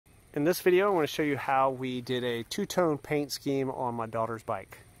In this video, I want to show you how we did a two-tone paint scheme on my daughter's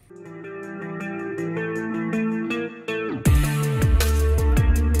bike.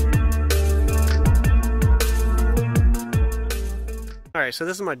 Alright, so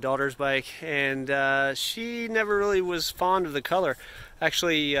this is my daughter's bike, and she never really was fond of the color.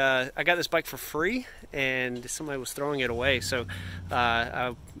 Actually, I got this bike for free, and somebody was throwing it away, so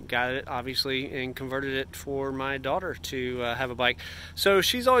I got it, obviously, and converted it for my daughter to have a bike. So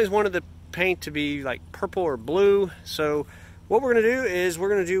she's always wanted the paint to be like purple or blue, so what we're going to do is we're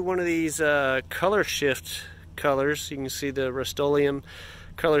going to do one of these color shift colors. You can see the Rustoleum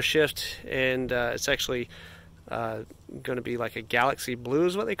color shift, and it's actually going to be like a Galaxy Blue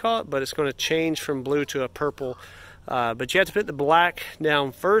is what they call it, but it's going to change from blue to a purple. But you have to put the black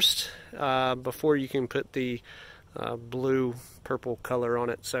down first before you can put the blue purple color on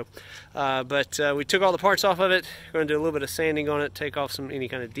it. So we took all the parts off of it. We're going to do a little bit of sanding on it, take off any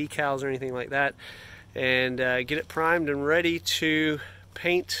kind of decals or anything like that, and get it primed and ready to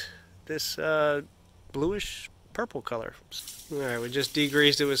paint this bluish purple color. Alright, we just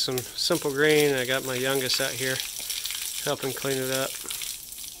degreased it with some simple green. I got my youngest out here helping clean it up.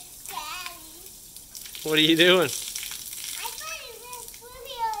 What are you doing?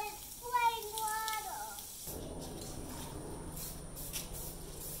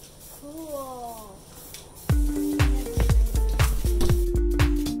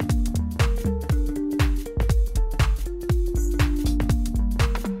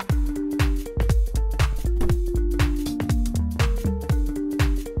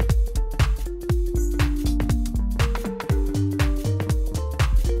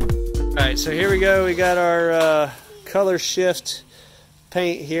 Alright, so here we go. We got our color shift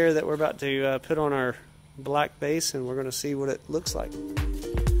paint here that we're about to put on our black base, and we're going to see what it looks like.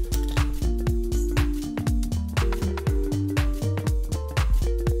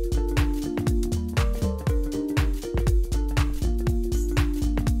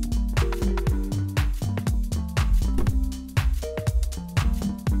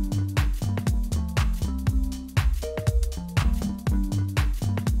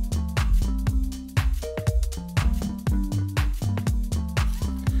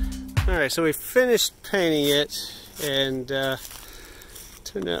 Alright, so we finished painting it, and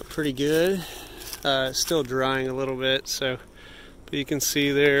turned out pretty good. It's still drying a little bit, so but you can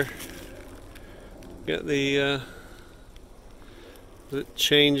see there, got the it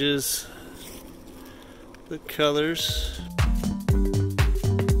changes the colors.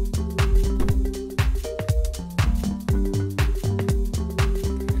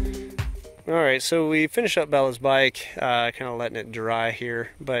 Alright, so we finished up Bella's bike, kind of letting it dry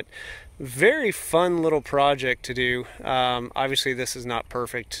here, but very fun little project to do. Obviously this is not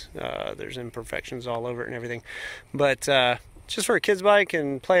perfect, there's imperfections all over it and everything, but just for a kid's bike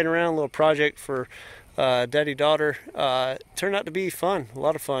and playing around, a little project for daddy-daughter, turned out to be fun, a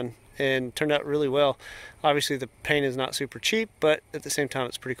lot of fun, and turned out really well. Obviously the paint is not super cheap, but at the same time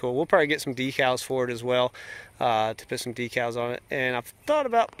it's pretty cool. We'll probably get some decals for it as well, to put some decals on it, and I've thought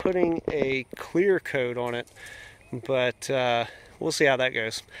about putting a clear coat on it, but we'll see how that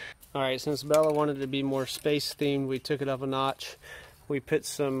goes. Alright, since Bella wanted to be more space themed, we took it up a notch. We put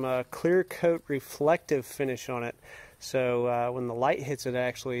some clear coat reflective finish on it, so when the light hits it,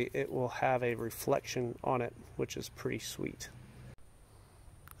 actually it will have a reflection on it, which is pretty sweet.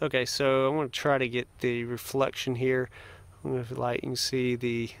 Okay, so I'm going to try to get the reflection here. With the light, you can see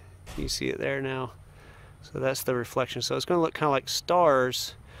it there now. So that's the reflection. So it's going to look kind of like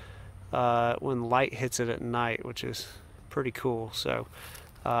stars when light hits it at night, which is pretty cool. So,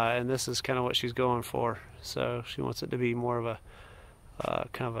 and this is kind of what she's going for. So she wants it to be more of a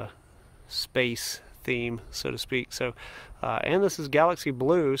kind of a space theme, so to speak. So, and this is Galaxy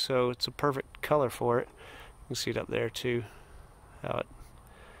Blue, so it's a perfect color for it. You can see it up there too.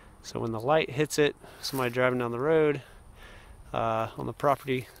 So when the light hits it, somebody driving down the road on the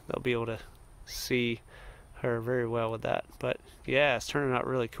property, they'll be able to see her very well with that. But yeah, it's turning out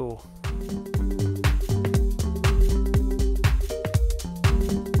really cool.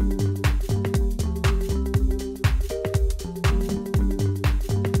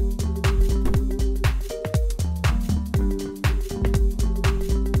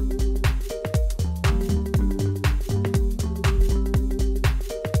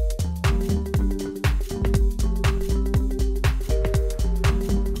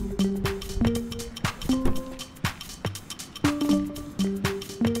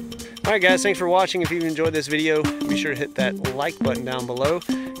 Alright guys, thanks for watching. If you enjoyed this video, be sure to hit that like button down below,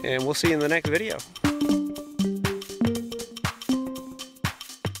 and we'll see you in the next video.